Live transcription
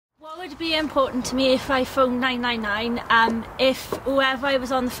would be important to me if I phoned 999, if whoever I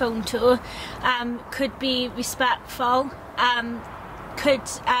was on the phone to could be respectful,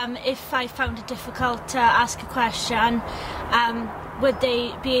 if I found it difficult to ask a question, would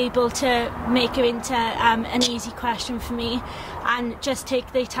they be able to make it into an easy question for me and just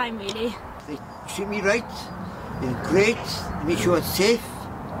take their time really. They treat me right, they're great, they make sure it's safe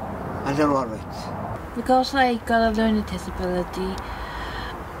and they're alright. Because I got a learning disability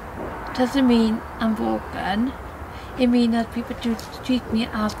doesn't mean I'm broken. It means that people do treat me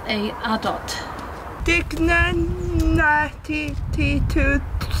as an adult. Dignity to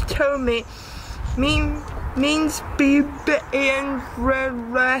me means being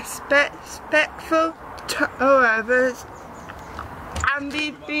respectful to others and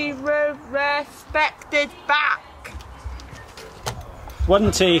be respected back.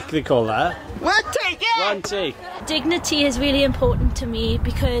 One take, they call that. One take, yeah! One take. Dignity is really important to me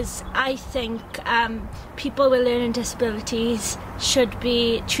because I think people with learning disabilities should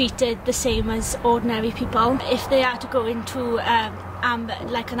be treated the same as ordinary people. If they are to go into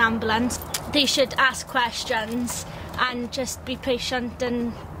like an ambulance, they should ask questions and just be patient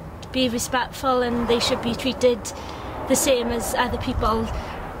and be respectful, and they should be treated the same as other people,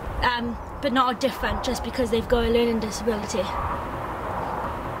 but not different just because they've got a learning disability.